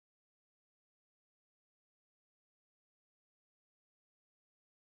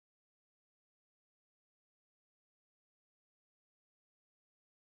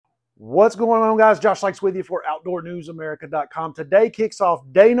What's going on, guys? Josh Sykes with you for OutdoorNewsAmerica.com. Today kicks off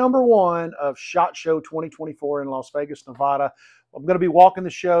day number one of SHOT Show 2024 in Las Vegas, Nevada. I'm going to be walking the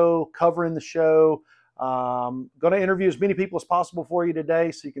show, covering the show. Going to interview as many people as possible for you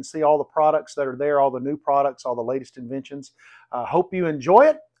today so you can see all the products that are there, all the new products, all the latest inventions. Hope you enjoy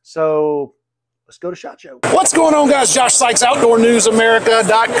it. So let's go to SHOT Show. What's going on, guys? Josh Sykes,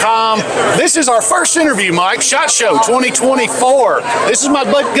 OutdoorNewsAmerica.com. This is our first interview, Mike. SHOT Show 2024. This is my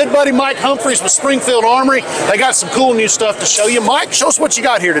good buddy Mike Humphreys with Springfield Armory. They got some cool new stuff to show you. Mike, show us what you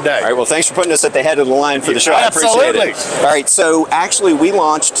got here today. All right, well, thanks for putting us at the head of the line for the show. Absolutely. I appreciate it. All right, so actually we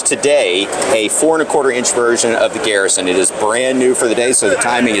launched today a 4¼ version of the Garrison. It is brand new for the day, so the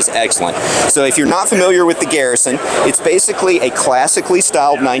timing is excellent. So if you're not familiar with the Garrison, it's basically a classically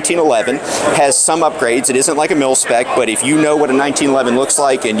styled 1911, has some upgrades. It isn't like a mil spec, but if you know what a 1911 looks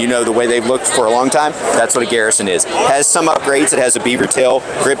like and you know the way they've looked for a long time, that's what a Garrison is. Has some upgrades. It has a beaver tail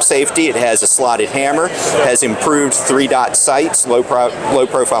grip safety. It has a slotted hammer. Has improved 3-dot sights, low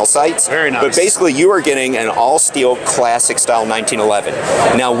profile sights. Very nice. But basically you are getting an all steel classic style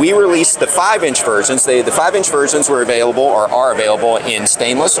 1911. Now we released the 5-inch versions. The 5-inch versions were available or are available in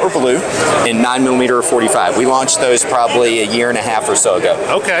stainless or blue, in 9mm or 45. We launched those probably a year and a half or so ago.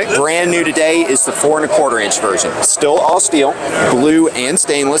 Okay. Brand new today is the 4¼ version. Still all steel, blue and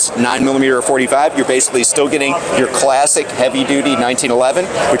stainless, 9mm or 45. You're basically still getting your classic heavy-duty 1911,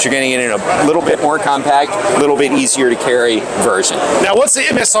 but you're getting it in a little bit more compact, a little bit easier to carry version. Now, what's the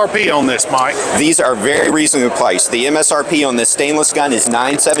MSRP on this, Mike? These are very reasonably priced. The MSRP on this stainless gun is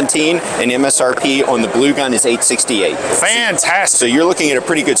 $917, and MSRP on the blue gun is $868. Fantastic. So you're looking at a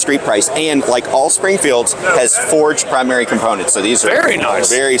pretty good street price, and like all Springfields, has forged primary components. So these are very nice,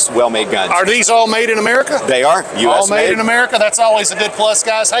 very well-made guns. Are these all made in America? They are. US all made in America. That's always a good plus,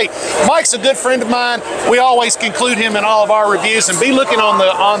 guys. Hey, Mike's a good friend of mine. We always conclude him in all of our reviews, and be looking on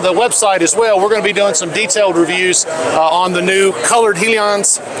the website as well. We're going to be doing some detailed reviews on the new colored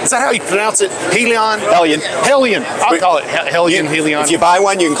Helions. Is that how you pronounce it? Helion? Hellion. Hellion. I'll call it Hellion, Helion. If you buy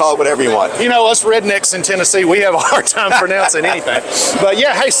one, you can call it whatever you want. You know, us rednecks in Tennessee, we have a hard time pronouncing anything. But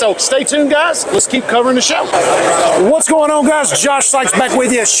yeah, hey, so stay tuned, guys. Let's keep covering the show. What's going on, guys? Josh Sykes back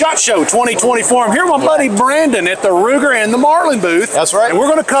with you at SHOT Show 2024. I'm here with my buddy Brandon at the Ruger and the Marlin booth. That's right. And we're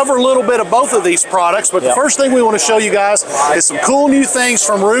going to cover a little bit of both of these products, but the first thing we want to show you guys is some cool new things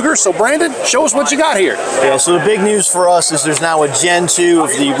from Ruger. So Brandon, show us what you got here. Yeah, so the big news for us is there's now a Gen 2 of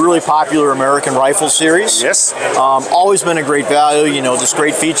the really popular American Rifle series. Yes. Always been a great value, you know, just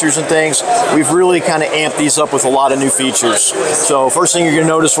great features and things. We've really kind of amped these up with a lot of new features. So first thing you're going to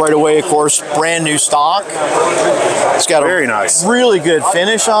notice right away, of course, brand new stock. It's got very a nice, really good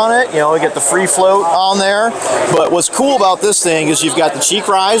finish on it. You know, we get the free float on there. But what's cool about this thing is you've got the cheek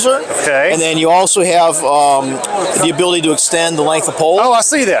riser. Okay. And then you also have the ability to extend the length of pole. Oh, I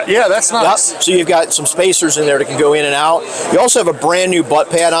see that. Yeah, that's nice. Yep. So you've got some spacers in there that can go in and out. You also have a brand new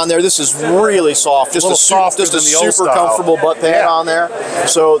butt pad on there. This is really soft. Just a super comfortable butt pad on there.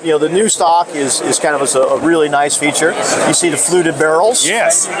 So, you know, the new stock is kind of a really nice feature. You see the fluted barrels.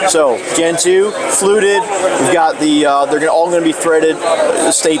 Yes. So Gen 2, fluted. We've got the, they're all going to be threaded,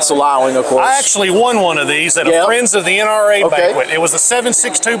 the state's allowing, of course. I actually won one of these at a Friends of the NRA banquet. It was a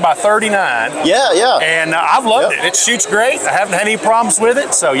 7.62 by 39. Yeah. And I've loved it. It shoots great. I haven't had any problems with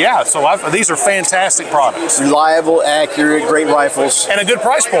it. So yeah, these are fantastic products. Reliable, accurate, great rifles. And a good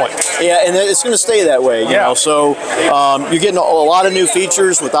price point. Yeah, and it's going to stay that way, you know. So you're getting a lot of new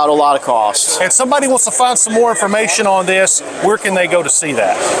features without a lot of costs. And somebody wants to find some more information on this, where can they go to see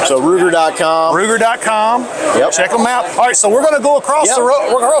that? So Ruger.com. Ruger.com. Yep. Check them out. All right, so we're going to go across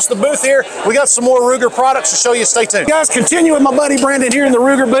across the booth here. We got some more Ruger products to show you. Stay tuned. Guys, continue with my buddy Brandon here in the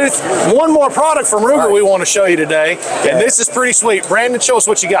Ruger booth. One more product from Ruger we want to show you today, and this is pretty sweet. Brandon, show us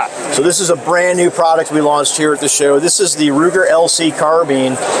what you got. So this is a brand new product we launched here at the show. This is the Ruger LC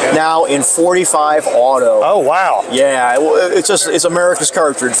carbine, now in 45 auto. Oh, wow. Yeah, it's America's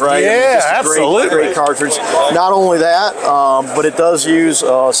cartridge, right? Yeah, absolutely. Great cartridge. Not only that, but it does use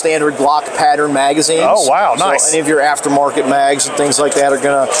standard Glock pattern magazines. Oh, wow, nice. So any of your aftermarket mags and things like that are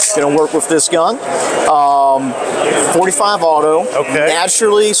gonna work with this gun. 45 auto,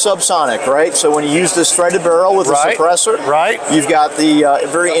 naturally subsonic, right? So when you use this threaded barrel with a suppressor, you've got the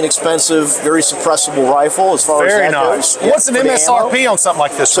very inexpensive, very suppressible rifle as far as that goes. What's an MSRP on something something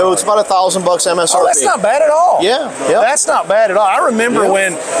like this? So it's about $1,000 MSRP. Oh, that's not bad at all. Yeah, that's not bad at all. I remember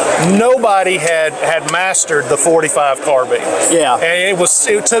when nobody had mastered the 45 carbine. Yeah, and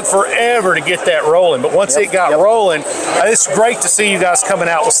it took forever to get that rolling. But once it got rolling, it's great to see you guys coming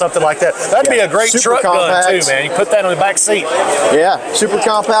out with something like that. That'd be a great super truck compact gun too, man. You put that on the back seat. Yeah, super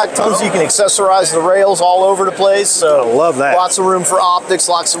compact. Tons you can accessorize the rails all over the place. So I love that. Lots of room for optics,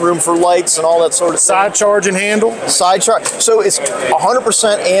 lots of room for lights, and all that sort of side charging handle. Side charge. So it's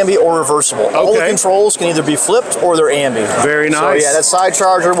 100% ambi or reversible. Okay. All the controls can either be flipped or they're ambi. Very nice. So yeah, that side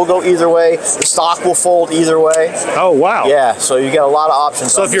charger will go either way. The stock will fold either way. Oh wow. Yeah. So you got a lot of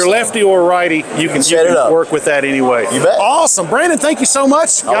options. So if you're lefty or righty, you can work with that anyway. You bet. Awesome, Brandon. Thank you so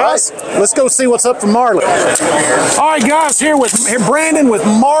much, guys. Right. Let's go see what's up from Marlin. All right, guys. Here Brandon with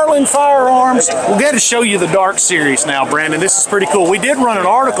Marlin Firearms. We'll get to show you the Dark Series now, Brandon. This is pretty cool. We did run an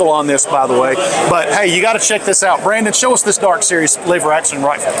article on this, by the way, but hey, you got to check this out. Brandon, show us this Dark Series lever action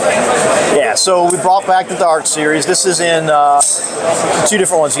rifle. Yeah, so we brought back the Dark Series. This is in two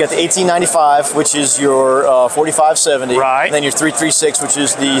different ones. You got the 1895, which is your 4570, right? And then your 336, which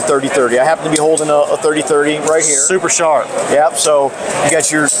is the 3030. I happen to be holding a 3030 right here. Super sharp. Yep. So you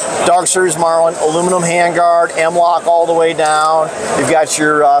got your Dark Series Marlin aluminum handguard, M-lock all the way down. You've got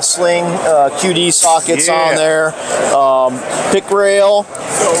your sling QD sockets on there. Pick rail,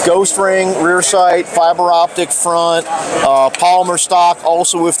 ghost ring, rear sight, fiber optic front, polymer stock,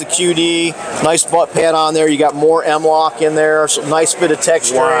 also with the QD. Nice butt pad on there. You got more M-lock in there. So nice bit of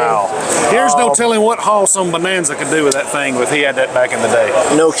texture. Wow. Here's no telling what Hawesome Bonanza could do with that thing if he had that back in the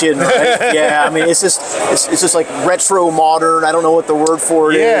day. No kidding, right? Yeah, I mean, it's just like retro modern. I don't know what the word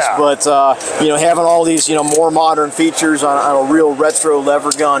for it is, but you know, having all these, you know, more modern features on a real retro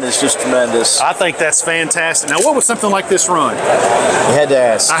lever gun is just tremendous. I think that's fantastic. Now, what would something like this run? You had to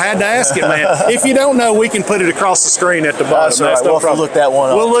ask. I had to ask it, man. If you don't know, we can put it across the screen at the bottom. That's no problem. We'll look that one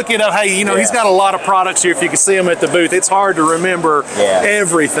up. We'll look it up. Hey, you know, he's got a lot of products here. If you can see them at the booth, it's hard to remember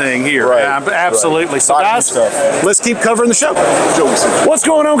everything here. Right. Absolutely. So, guys, let's keep covering the show. What's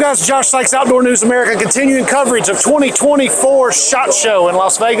going on, guys? Josh Sykes, Outdoor News America, continuing coverage of 2024 SHOT Show in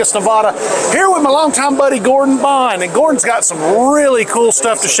Las Vegas, Nevada. Here with my longtime buddy, Gordon Bond. And Gordon's got some really cool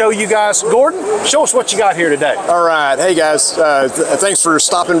stuff to show you guys. Gordon, show us what you got here today. All right. Hey, guys. Thanks for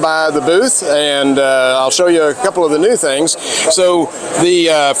stopping by the booth, and I'll show you a couple of the new things. So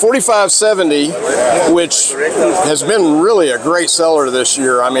the 4570, which has been really a great seller this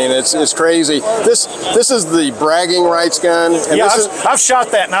year. I mean, it's crazy. This is the bragging rights gun. And yeah, I've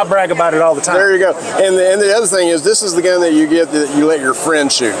shot that, and I brag about it all the time. There you go. And the other thing is, this is the gun that you get that you let your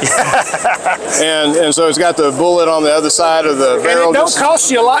friend shoot. and so it's got the bullet on the other side of the barrel. And it don't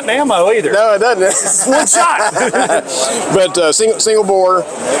cost you a lot in ammo either. No, it doesn't. It's one shot. But single bore,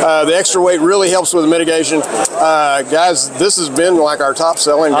 the extra weight really helps with the mitigation. Guys, this has been like our top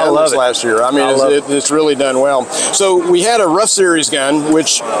selling gun this last year. I mean, it's really done well. So we had a Rough Series gun,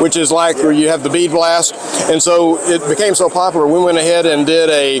 which is like where you have the bead blast, and so it became so popular. We went ahead and did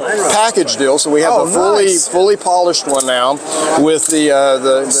a package deal. So we have the fully polished one now with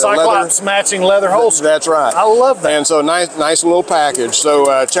the Cyclops leather. matching leather holster. That's right. I love that. And so nice little package.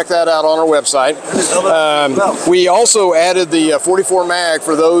 So check that out on our website. We also added the 44 mag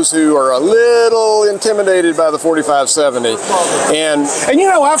for those who are a little intimidated by the 4570. And you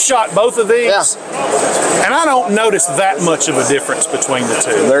know, I've shot both of these, and I don't notice that much of a difference between the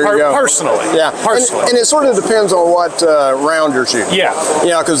two. There you go. Personally. Yeah. Personally. And it sort of depends on what round you're shooting. Yeah.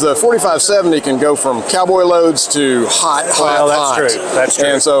 Yeah, because the 4570 can go from cowboy loads to hot. That's true. That's true.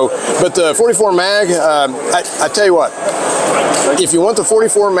 And so, but the 44 mag, I tell you what, if you want the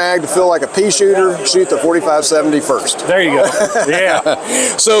 44 mag to feel like a pea shooter, shoot the 4570 first. There you go.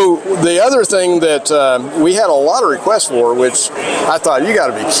 Yeah. So the other thing that we had a lot of requests for, which I thought, you got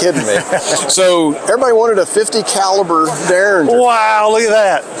to be kidding me. So everybody wanted a 50 caliber Derringer. Wow, look at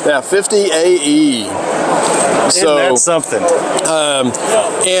that. Yeah, 50 AE. Isn't that something?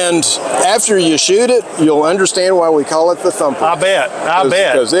 And after you shoot it, you'll understand why we call it the Thumper. I bet.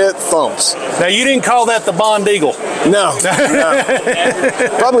 Because it thumps. Now, you didn't call that the Bond Eagle. No.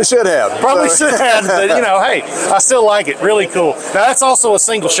 Probably should have. Should have, but you know, hey, I still like it. Really cool. Now, that's also a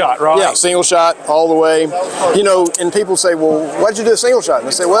single shot, right? Yeah, single shot all the way. You know, and people say, well, why'd you do a single shot? And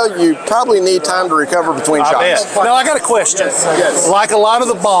I say, well, you probably need time to recover between shots. Bet. Now, I got a question. Yes. Like a lot of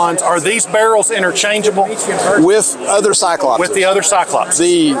the Bonds, are these barrels interchangeable? With other Cyclopses. With the other Cyclops.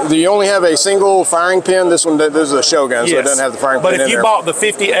 You only have a single firing pin. This is a show gun, so it doesn't have the firing pin in there. But if you bought the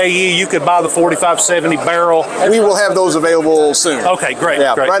 50 AE, you could buy the 4570 barrel. We will we'll have those available soon. Okay, great.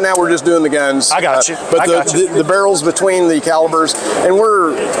 Yeah, great. right now we're just doing the guns. I got you. But the barrels between the calibers, and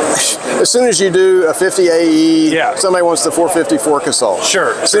we're, as soon as you do a 50 AE, somebody wants the 454 Casull.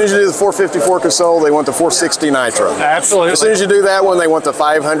 Sure. As soon as you do the 454 Casull, they want the 460 Nitro. Absolutely. As soon as you do that one, they want the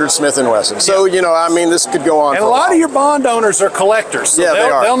 500 Smith & Wesson. So, you know, I mean, this could go on and for a lot of your bond owners are collectors. So yeah, they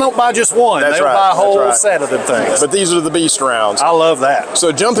are. They'll not buy just one. That's they'll right. buy a whole That's right. set of them things. But these are the beast rounds. I love that.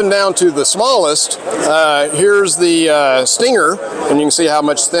 So jumping down to the smallest, here's the Stinger, and you can see how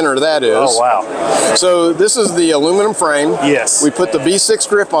much thinner that is. Oh, wow. So this is the aluminum frame. Yes. We put the B6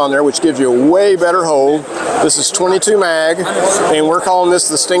 grip on there, which gives you a way better hold. This is 22 mag, and we're calling this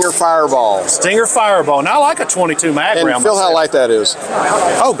the Stinger Fireball. Stinger Fireball. Now I like a 22 mag and round. Feel how light that is.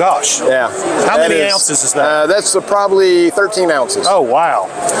 Oh, gosh. Yeah. How many ounces is that? That's probably 13 ounces. Oh, wow.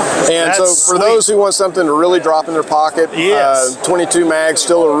 And That's so for sweet. those who want something to really drop in their pocket, yes. 22 mag,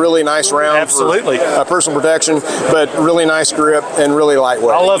 still a really nice round. Absolutely. For personal protection, but really nice grip and really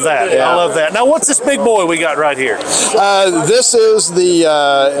lightweight. I love that. Yeah. I love that. Now, what's this big boy we got right here? This is the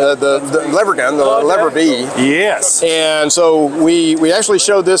lever gun, the Lever B. Yes. And so we actually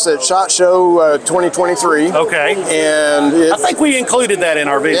showed this at SHOT Show 2023. Okay. And I think we included that in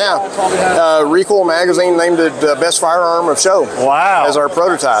our video. Yeah. Recoil Magazine named it Best Firearm of Show. Wow. As our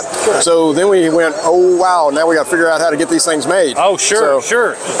prototype. So then we went, oh wow, now we got to figure out how to get these things made. Oh, sure,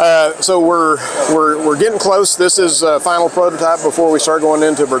 sure. So we're getting close. This is final prototype before we start going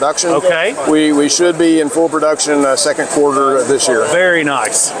into production. Okay. We should be in full production second quarter of this year. Very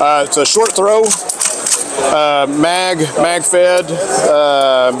nice. It's a short throw. Mag fed,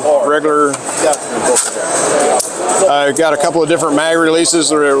 regular. Got a couple of different mag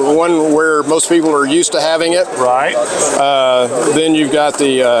releases. One where most people are used to having it. Right. Then you've got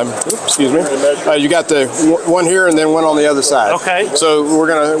the, excuse me, you got the one here and then one on the other side. Okay. So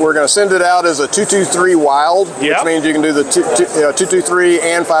we're gonna send it out as a 223 wild, which means you can do the 223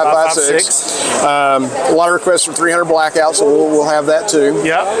 and 556. A lot of requests for 300 blackout, so we'll have that too.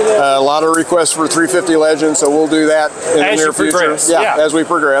 Yeah. A lot of requests for 350 legend, so we'll do that in the near future. Yeah, as we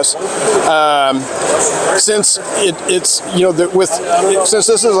progress. Since it's you know since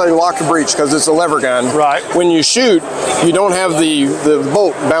this is a lock to breech because it's a lever gun. Right. When you shoot, you don't have the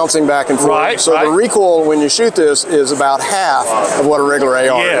bolt bouncing back and forth. Right. So the recoil when you shoot this is about half of what a regular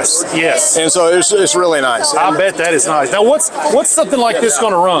AR is. Yes. And so it's really nice. I bet that is nice. Now what's something like this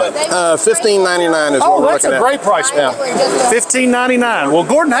going to run? $15.99 is what we're that's looking a at. great price. Yeah. $15.99. Well,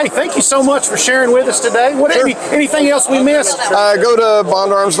 Gordon, hey, thank you so much for sharing with us today. Anything else we missed? Go to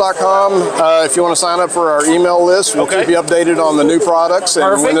bondarms.com if you want to sign up for our email list. We'll keep you updated on the new products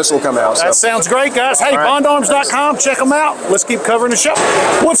and when this will come out. That sounds great, guys. Hey, bondarms.com, check them out. Let's keep covering the show.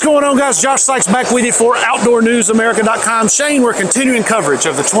 What's going on, guys? Josh Sykes back with you for OutdoorNewsAmerica.com. Shane, we're continuing coverage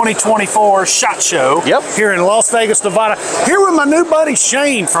of the 2024 SHOT Show here in Las Vegas, Nevada. Here with my new buddy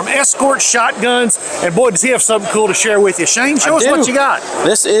Shane from Escort Shotguns. And boy, does he have something cool to share with you. Shane, show us what you got.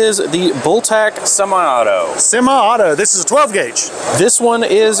 This is the Bultac Semi-Auto. Semi-Auto. This is a 12 gauge. This one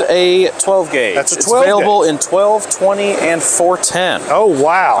is a 12 gauge. That's a 12 It's available gauge. in 12, 20, and 410. Oh,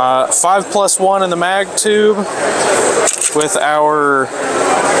 wow. 5+1 in the mag tube with our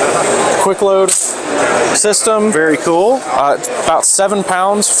quick load system. Very cool. About 7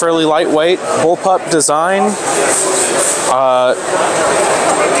 pounds, fairly lightweight. Bullpup design.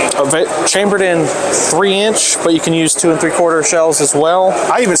 Chambered in 3-inch, but you can use 2 3/4 shells as well.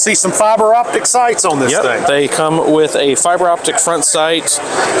 I even see some fiber optic sights on this thing. They come with a fiber optic front sight,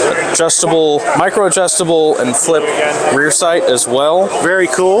 adjustable, micro adjustable, and flip rear sight as well. Very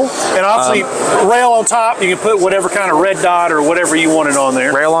cool. And obviously, rail on top. You can put whatever kind of red dot or whatever you wanted on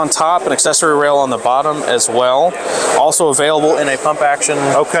there. Rail on top, an accessory rail on the bottom as well. Also available in a pump action.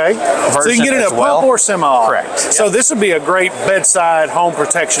 Okay. So you can get it in a pump or semi-auto. Correct. So this would be a great bedside home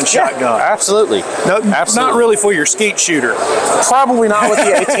protection shotgun. Absolutely. No, Absolutely. Not really for your skeet shooter. Probably not with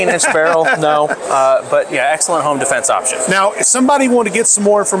the 18-inch barrel, no. But yeah, excellent home defense option. Now, if somebody wanted to get some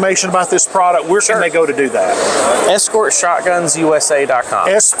more information about this product, where can they go to do that? EscortShotgunsUSA.com.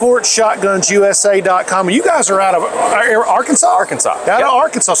 EscortShotgunsUSA.com. You guys are out of Arkansas? Arkansas. Out of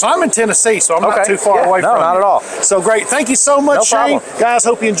Arkansas. So I'm in Tennessee, so I'm not too far away from No, not you. at all. So great. Thank you so much, Shane. problem. Guys,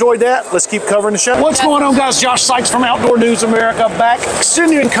 hope you enjoyed that. Let's keep covering the show. What's going on, guys? Josh Sykes from Outdoor News America back,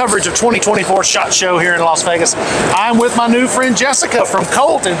 continuing coverage of 2024 SHOT Show here in Las Vegas. I'm with my new friend Jessica from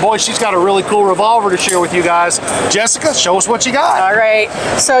Colt, and boy, she's got a really cool revolver to share with you guys. Jessica, show us what you got. All right.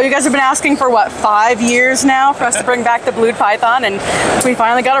 So you guys have been asking for what, 5 years now for us to bring back the Blued Python, and we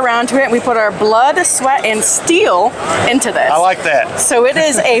finally got around to it. And we put our blood, sweat, and steel into this. I like that. So it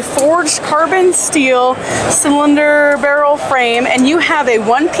is a forged carbon steel cylinder barrel frame, and you have a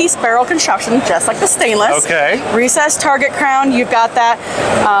one-piece barrel construction, just like the stainless. Okay. Recessed target crown. You've got that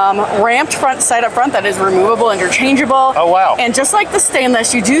ramped front sight up front that is removable, interchangeable. Oh, wow. And just like the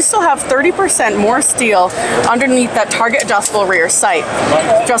stainless, you do still have 30% more steel underneath that target adjustable rear sight,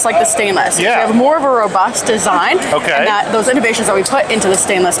 just like the stainless. Yeah. You have more of a robust design. Okay. And those innovations that we put into the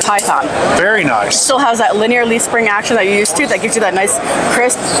stainless Python. Very nice. Still has that linear leaf spring action that you're used to, that gives you that nice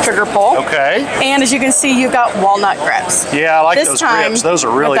crisp trigger pull. Okay. And as you can see, you've got walnut grips. Yeah, I like this those time, grips. Those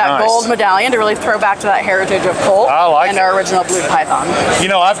are really with that nice. gold medallion to really throw back to that heritage of Colt I like and it. our original Blue Python. You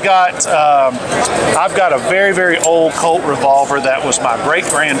know, I've got a very, very old Colt revolver that was my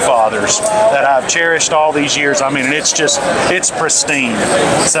great-grandfather's that I've cherished all these years. I mean, and it's pristine.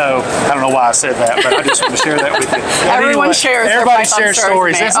 So I don't know why I said that, but I just want to share that with you. Everyone shares their Everybody Python shares stories,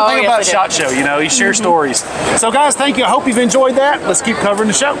 stories. man. That's the Oh, thing yes, about they do. SHOT Show. You know, you share stories. So, guys, thank you. I hope you've enjoyed that. Let's keep covering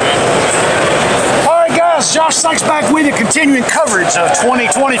the show. All right, guys, Josh Sykes back with you, continuing coverage of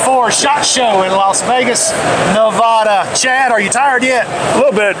 2024 SHOT Show in Las Vegas, Nevada. Chad, are you tired yet? A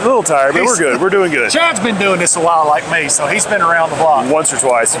little tired, but we're good. We're doing good. Chad's been doing this a while like me, so he's been around the block. Once or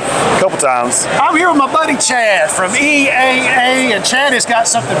twice, a couple times. I'm here with my buddy Chad from EAA, and Chad has got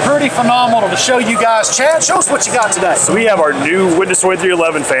something pretty phenomenal to show you guys. Chad, show us what you got today. So we have our new Witness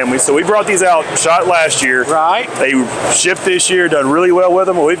 2311 family. So we brought these out, shot last year. Right. They shipped this year, done really well with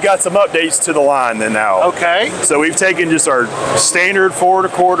them. Well, we've got some updates to the line then now. Okay. So we've taken just our standard 4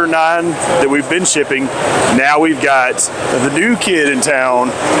 1/4 9 that we've been shipping. Now we've got the new kid in town.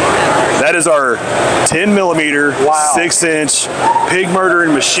 That is our 10mm, Wow. 6-inch pig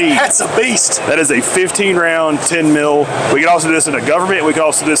murdering machine. That's a beast. That is a 15-round 10mm. We can also do this in a government. We can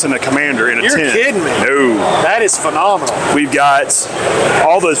also do this in a commander in a You're 10. kidding me. No. That is phenomenal. We've got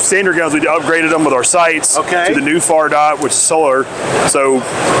all the standard guns. We upgraded them with our sights Okay. to the new FAR dot, which is solar. So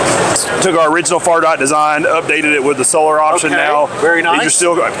took our original FAR dot design, updated it with the solar option Okay. now. Very nice. These are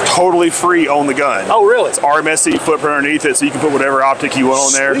still totally free on the gun. Oh, really? It's RMSC footprint underneath it, so you can put whatever optic you want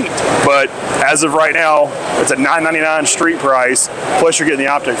on there. Sweet. But as of right now, it's a $9.99 street price, plus you're getting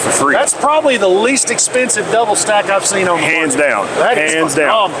the optic for free. That's probably the least expensive double stack I've seen on the Hands market. down. That is Hands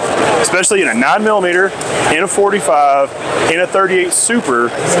down. phenomenal. Especially in a 9mm, in a 45, in a 38 Super,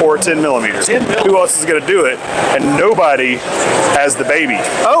 or a 10mm. 10mm. Who else is going to do it? And nobody has the baby.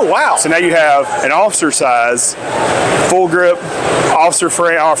 Oh, wow. So now you have an officer size, full grip, officer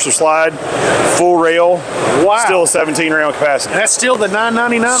frame, officer slide, full rail. Wow. Still a 17-round capacity. And that's still the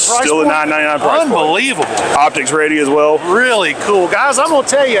 $9.99 price Still the point? $9.99 price point. Unbelievable. Optics ready as well. Really cool. Guys, I'm going to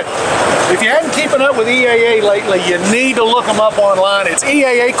tell you, if you hadn't keeping up with EAA lately, you need to look them up online. It's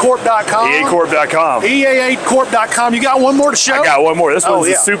EAAcorp.com. EAcorp.com. EAAcorp.com. You got one more to show? I got one more. This one's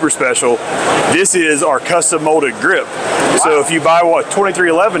yeah. super special. This is our custom molded grip. So if you buy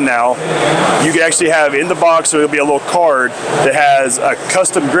 2311 now, you can actually have in the box, so it'll be a little card that has a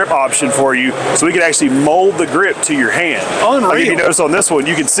custom grip option for you. So we can actually mold the grip to your hand. Unreal. Like if you notice on this one,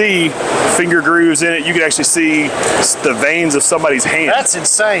 you can see finger grooves in it. You can actually see the veins of somebody's hand. That's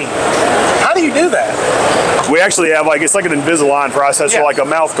insane. How do you do that? We actually have it's like an Invisalign process Yeah. for like a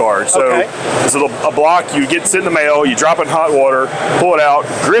mouth guard. So Okay. it's a block, you get sent in the mail, you drop it in hot water, pull it out,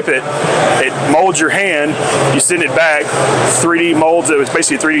 grip it, it molds your hand, you send it back, 3D molds it, it's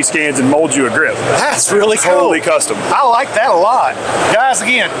basically 3D scans and molds you a grip. That's really cool. Totally custom. I like that a lot. Guys,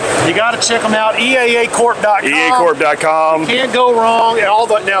 again, you got to check them out. EAAcorp.com. EAcorp.com. Can't go wrong. And all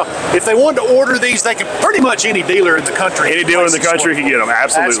that. Now, if they wanted to order these, they could pretty much any dealer in the country. Any dealer in the country can get them,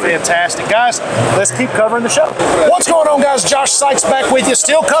 absolutely. That's fantastic. Guys, let's keep covering the show. What's going on, guys? Josh Sykes back with you,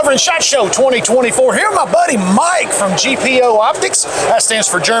 still covering SHOT Show 2024. Here, my buddy Mike from GPO Optics. That stands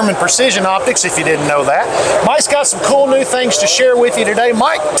for German Precision Optics, if you didn't know that. Mike's got some cool new things to share with you today.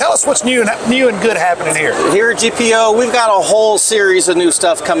 Mike, tell us what's new and good happening here. Here at GPO, we've got a whole series of new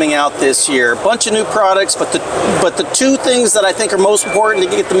stuff coming out this year. A bunch of new products, but the two things that I think are most important to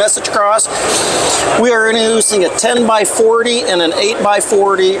get the message across, we are introducing a 10x40 and an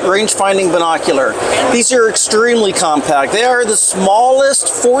 8x40 range-finding binocular. These are extremely compact. They are the smallest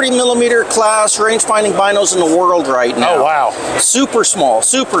 40mm class range-finding binos in the world right now. Oh, wow. Super small,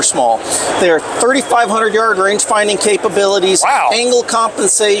 super small. They are 3,500 yard range-finding capabilities. Wow. Angle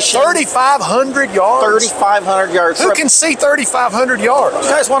compensation. 3,500 yards? 3,500 yards. Who can see 3,500 yards?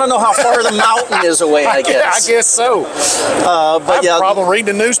 You guys want to know how far the mountain is away, I guess. I guess so. But yeah, problem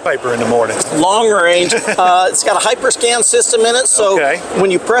reading the newspaper in the morning. long range. It's got a hyperscan system in it, so Okay.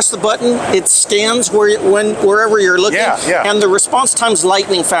 when you press the button, it scans wherever you're looking. Yeah. And the response time's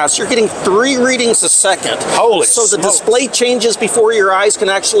lightning fast. You're getting 3 readings a second. Holy So the smokes. display changes before your eyes can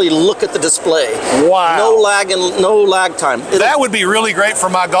actually look at the display. Wow. No lag and no lag time. That would be really great for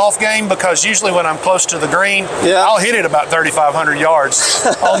my golf game because usually especially when I'm close to the green. Yeah. I'll hit it about 3,500 yards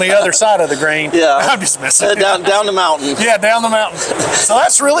on the other side of the green. Yeah. I'm just messing. Down the mountain. Yeah, down the mountain. So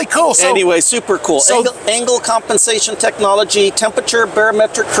that's really cool. So, anyway, super cool. So, angle compensation technology, temperature,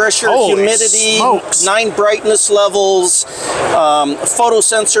 barometric pressure, humidity, smokes. 9 brightness levels, photo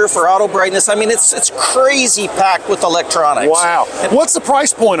sensor for auto brightness. I mean, it's crazy packed with electronics. Wow. What's the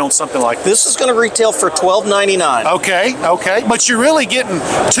price point on something like this? This is going to retail for $12.99. Okay. But you're really getting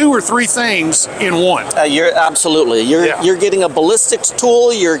 2 or 3 things in one. You're getting a ballistics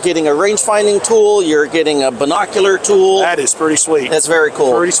tool, you're getting a range finding tool, you're getting a binocular tool. That is pretty sweet. That's very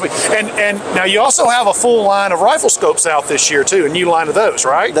cool. Pretty sweet. And now you also have a full line of rifle scopes out this year too, a new line of those,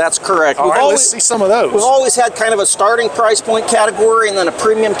 right? That's correct. All right, let's see some of those. We've always had kind of a starting price point category and then a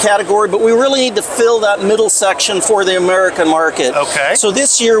premium category, but we really need to fill that middle section for the American market. Okay. So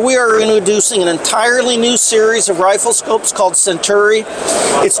this year we are introducing an entirely new series of rifle scopes called Centuri.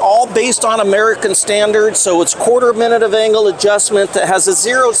 It's all based on American standards, so it's quarter minute of angle adjustment that has a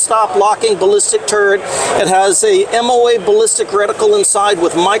zero stop locking ballistic turret. It has a MOA ballistic reticle inside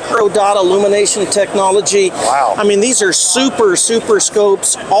with micro dot illumination technology. Wow. I mean, these are super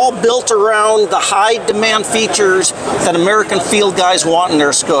scopes, all built around the high demand features that American field guys want in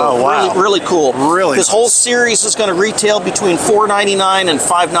their scope. Oh, wow. Really cool. Really This whole series is going to retail between $4.99 and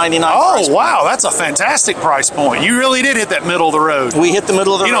 $5.99. Oh, wow. That's a fantastic price point. You really did hit that middle of the road. We hit the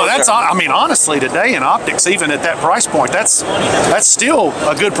middle of the road. You know, that's, there. I mean, honestly, today in optics, even at that price point, that's still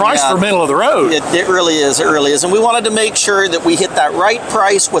a good price for middle of the road. It really is. It really is. And we wanted to make sure that we hit that right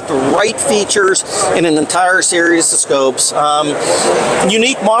price with the right features in an entire series of scopes.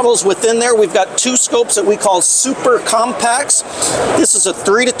 Unique models within there. We've got 2 scopes that we call super compacts. This is a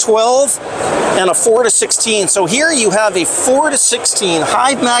 3 to 12 and a 4 to 16. So here you have a 4 to 16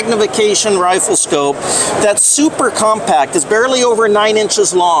 high magnification rifle scope that's super compact. It's barely over 9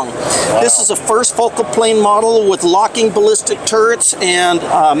 inches long. Wow. This is a first focal plane model with locking ballistic turrets and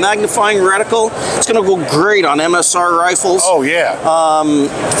magnifying reticle. It's going to go great on MSR rifles. Oh yeah.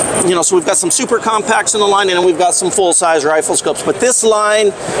 You know, so we've got some super compacts in the line, and then we've got some full-size rifle scopes. But this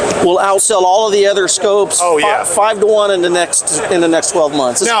line will outsell all of the other scopes. Oh yeah. 5 to 1 in the next 12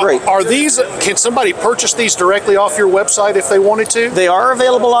 months. It's now, great. Are these? Can somebody purchase these directly off your website if they wanted to? They are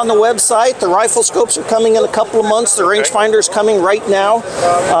available on the website. The rifle scopes are coming in a couple of months. The rangefinder is coming right now,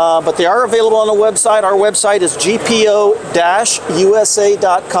 but they are available on the website. Our website is gpo-usa.com,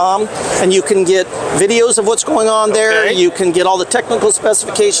 and you can get videos of what's going on there. Okay. You can get all the technical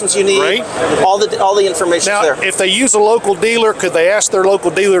specifications you need. Great. All the information now, there. If they use a local dealer, could they ask their local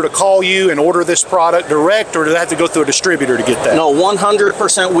dealer to call you and order this product direct, or do they have to go through a distributor to get that? No,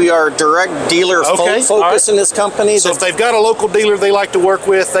 100%. We are direct dealer focus in this company. So if they've got a local dealer they like to work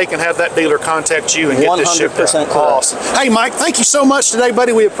with, they can have that dealer contact you and get this shipped out. 100% correct. Awesome. Hey, Mike, thank you so much today,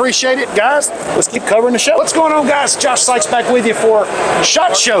 buddy. We appreciate it. Guys, let's keep covering the show. What's going on, guys? Josh Sykes back with you for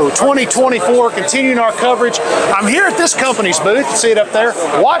SHOT Show 2024, continuing our coverage. I'm here at this company's booth. You see it up there?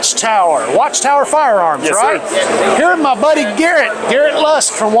 Watchtower Firearms, yes, right? Sir. Here with my buddy Garrett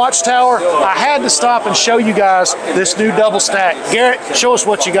Lust from Watchtower. I had to stop and show you guys this new double stack. Garrett, show us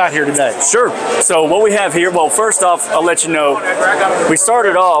what you got here today. Sure. So what we have here, well, first off, I'll let you know, we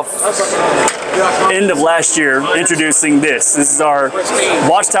started off end of last year introducing this. This is our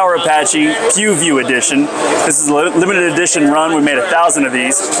Watchtower Apache Pew View Edition. This is a limited edition run. We made 1,000 of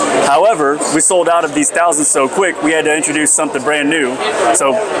these. However, we sold out of these 1,000 so quick, we had to introduce something brand new.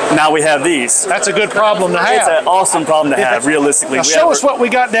 So now we have these. That's a good problem to have. It's an awesome problem to have, realistically. Now show us what we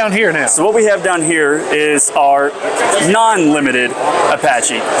got down here now. So what we have down here is our non-limited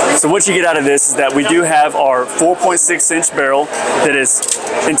Apache. So what you get out of this is that we do have our 4.6-inch barrel that is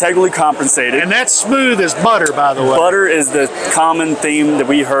integrally compensated. And that's smooth as butter, by the way. Butter is the common theme that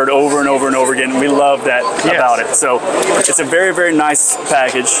we heard over and over and over again. We love that about it. So it's a very, very nice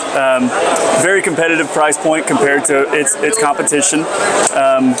package. Very competitive price point compared to its competition.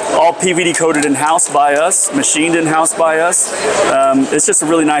 All PVD coated in-house by us, machined in-house by us. It's just a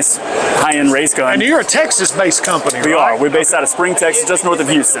really nice high-end race gun. And you're a Texas-based company, We right? are. We're based out of Spring, Texas, just north of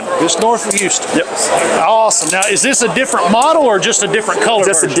Houston. Just north of Houston. Yep. Awesome. Now, is this a different model or just a different color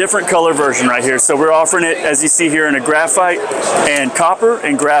Just version? a different color version right here. So we're offering it, as you see here, in a graphite and copper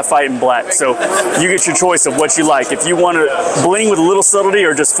and graphite and black. So you get your choice of what you like. If you want to bling with a little subtlety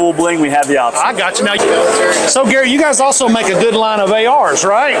or just full bling, we have the option. I got you. Now, so Gary, you guys also make a good line of ARs,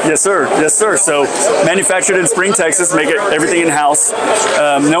 right? Yes, sir. Yes, sir. So manufactured in Spring, Texas, make everything in-house.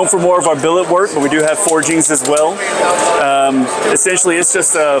 Known for more of our billet work, but we do have forgings as well. Essentially, it's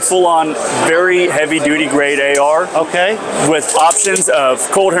just a full-on, very heavy-duty grade AR. Okay. With options of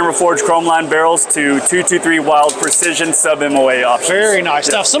cold hammer forged chrome line barrels to .223 Wild precision sub-MOA options. Very nice.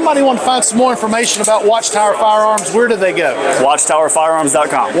 Now, if somebody wanted to find some more information about Watchtower Firearms, where do they go?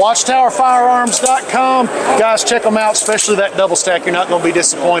 WatchtowerFirearms.com. WatchtowerFirearms.com. Guys, check them out, especially that double stack. You're not going to be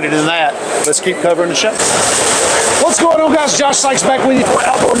disappointed in that. Let's keep covering the show. What's going on, guys? Josh Sykes back with you for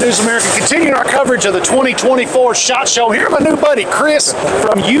Outdoor News America, continuing our coverage of the 2024 SHOT Show. Here, my new buddy Chris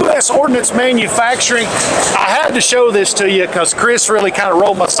from U.S. Ordnance Manufacturing. I had to show this to you because Chris really kind of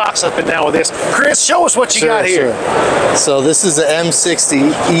rolled my socks up and down with this. Chris, show us what you got here. Sure. So this is the M60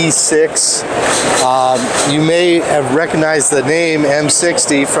 E6. You may have recognized the name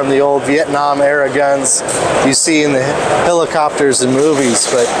M60 from the old Vietnam era guns you see in the helicopters and movies,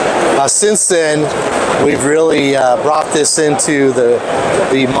 but since then we've really brought this into the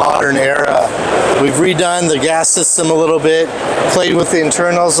modern era. We've redone the gas system a little bit, played with the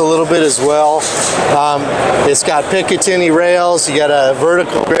internals a little bit as well. It's got Picatinny rails, you got a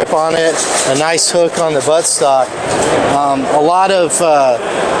vertical grip on it, a nice hook on the buttstock. A lot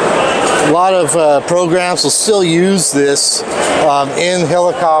of programs will still use this in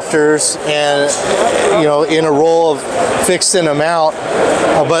helicopters and in a roll of fixed in a mount,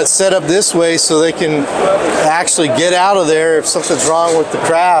 but set up this way so they can actually get out of there if something's wrong with the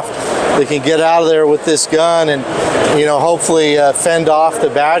craft. They can get out of there with this gun and hopefully fend off the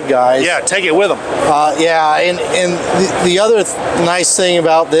bad guys. Yeah, take it with them. Yeah, and the other nice thing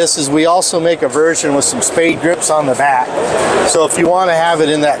about this is we also make a version with some spade grips on the back. So if you want to have it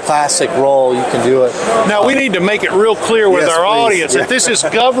in that classic roll, you can do it. Now we need to make it real clear with our audience that this is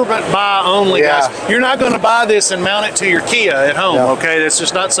government buy only, guys. You're not going to buy this and mount it to your Kia at home, okay? That's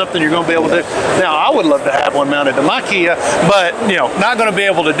just not something you're going to be able to do. Now, I would love to have one mounted to my Kia, but, not going to be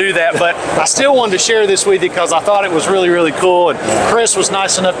able to do that. But I still wanted to share this with you because I thought it was really, really cool. And Chris was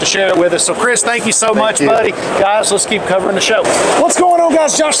nice enough to share it with us. So, Chris, thank you so much, buddy. Guys, let's keep covering the show. What's going on,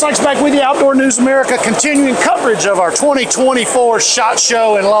 guys? Josh Sykes back with you, Outdoor News America, continuing coverage of our 2024 SHOT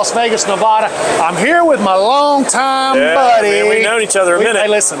Show in Las Vegas, Nevada. I'm here with my longtime buddy. Man, we've known each other a minute. Hey,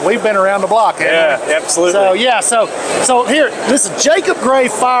 listen, we've been around the block. Absolutely. So here, listen, Jacob Gray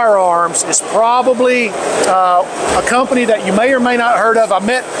Firearms is probably a company that you may or may not heard of. I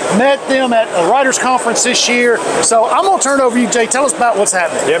met them at a writers conference this year. So I'm going to turn it over to you, Jay. Tell us about what's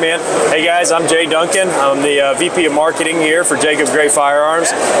happening. Yeah, man. Hey, guys, I'm Jay Duncan. I'm the VP of Marketing here for Jacob Gray Firearms.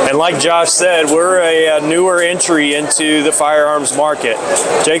 And like Josh said, we're a newer entry into the firearms market.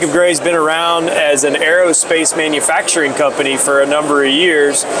 Jacob Gray's been around as an aerospace manufacturing company for a number of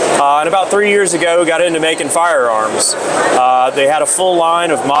years. And about 3 years ago, got into making firearms. They had a full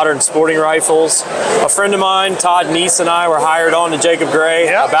line of modern sporting rifles. A friend of mine, Todd Neese, and I were hired on to Jacob Gray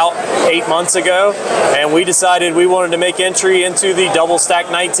about 8 months ago, and we decided we wanted to make entry into the double stack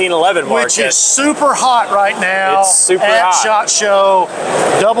 1911 market. Which is super hot right now. It's super at hot. SHOT Show.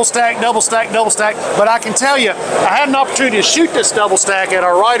 Double stack, double stack, double stack. But I can tell you, I had an opportunity to shoot this double stack at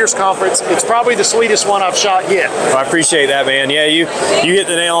our writers conference. It's probably the sweetest one I've shot yet. Well, I appreciate that, man. Yeah, you hit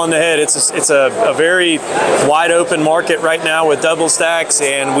the nail on the head. It's a very wide open market right now with double stacks,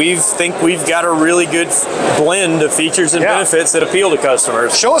 and we think we've got a really good blend of features and benefits that appeal to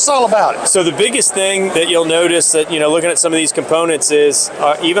customers. Show us all about it. So the biggest thing that you'll notice that, looking at some of these components is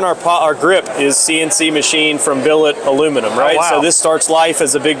even our grip is CNC machined from billet aluminum, right? Oh, wow. So this starts life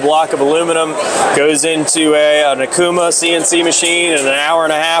as a big block of aluminum, goes into an Akuma CNC machine, and an hour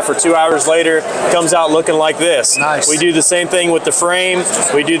and a half or 2 hours later comes out looking like this. Nice. We do the same thing with the frame,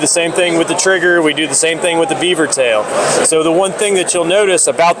 we do the same thing with the trigger, we do the same thing with the beaver tail. So the one thing that you'll notice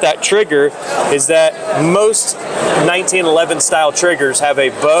about that trigger is that most 1911 style triggers have a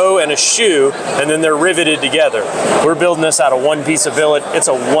bow and a shoe, and then they're riveted together. We're building this out of one piece of billet. It's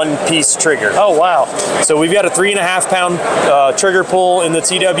a one-piece trigger. Oh, wow. So we've got a 3.5 pound trigger pull in the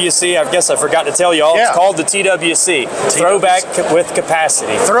TWC. I guess I forgot to tell y'all. It's called the TWC. Throwback with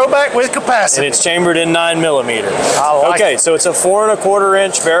capacity. Throwback with capacity. And it's chambered in 9mm. I like it. So it's a 4 1/4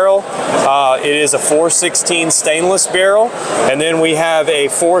 inch barrel. It is a 416 stainless barrel, and then we have a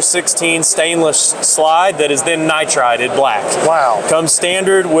 416 stainless slide that is then nitrided black. Wow. Comes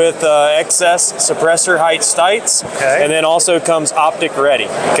standard with excess suppressor height sights, and then also comes optic ready.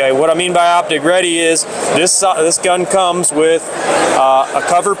 Okay, what I mean by optic ready is this gun comes with a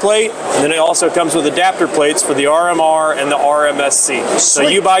cover plate, and then it also comes with adapter plates for the RMR and the RMSC. So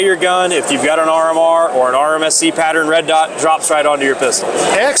you buy your gun, if you've got an RMR or an RMSC pattern, red dot drops right onto your pistol.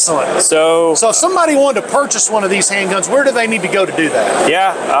 Excellent. So if somebody wanted to purchase one of these handguns, where do they need to go to do that?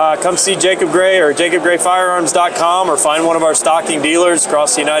 Yeah, come see Jacob Gray or JacobGrayFirearms.com, or find one of our stocking dealers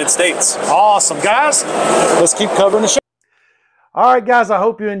across the United States. Awesome. Guys, let's keep covering the show. All right, guys, I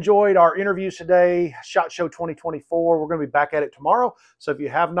hope you enjoyed our interviews today. SHOT Show 2024. We're going to be back at it tomorrow. So if you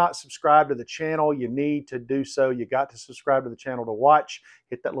have not subscribed to the channel, you need to do so. You got to subscribe to the channel to watch.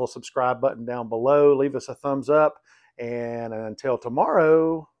 Hit that little subscribe button down below. Leave us a thumbs up. And until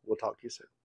tomorrow, we'll talk to you soon.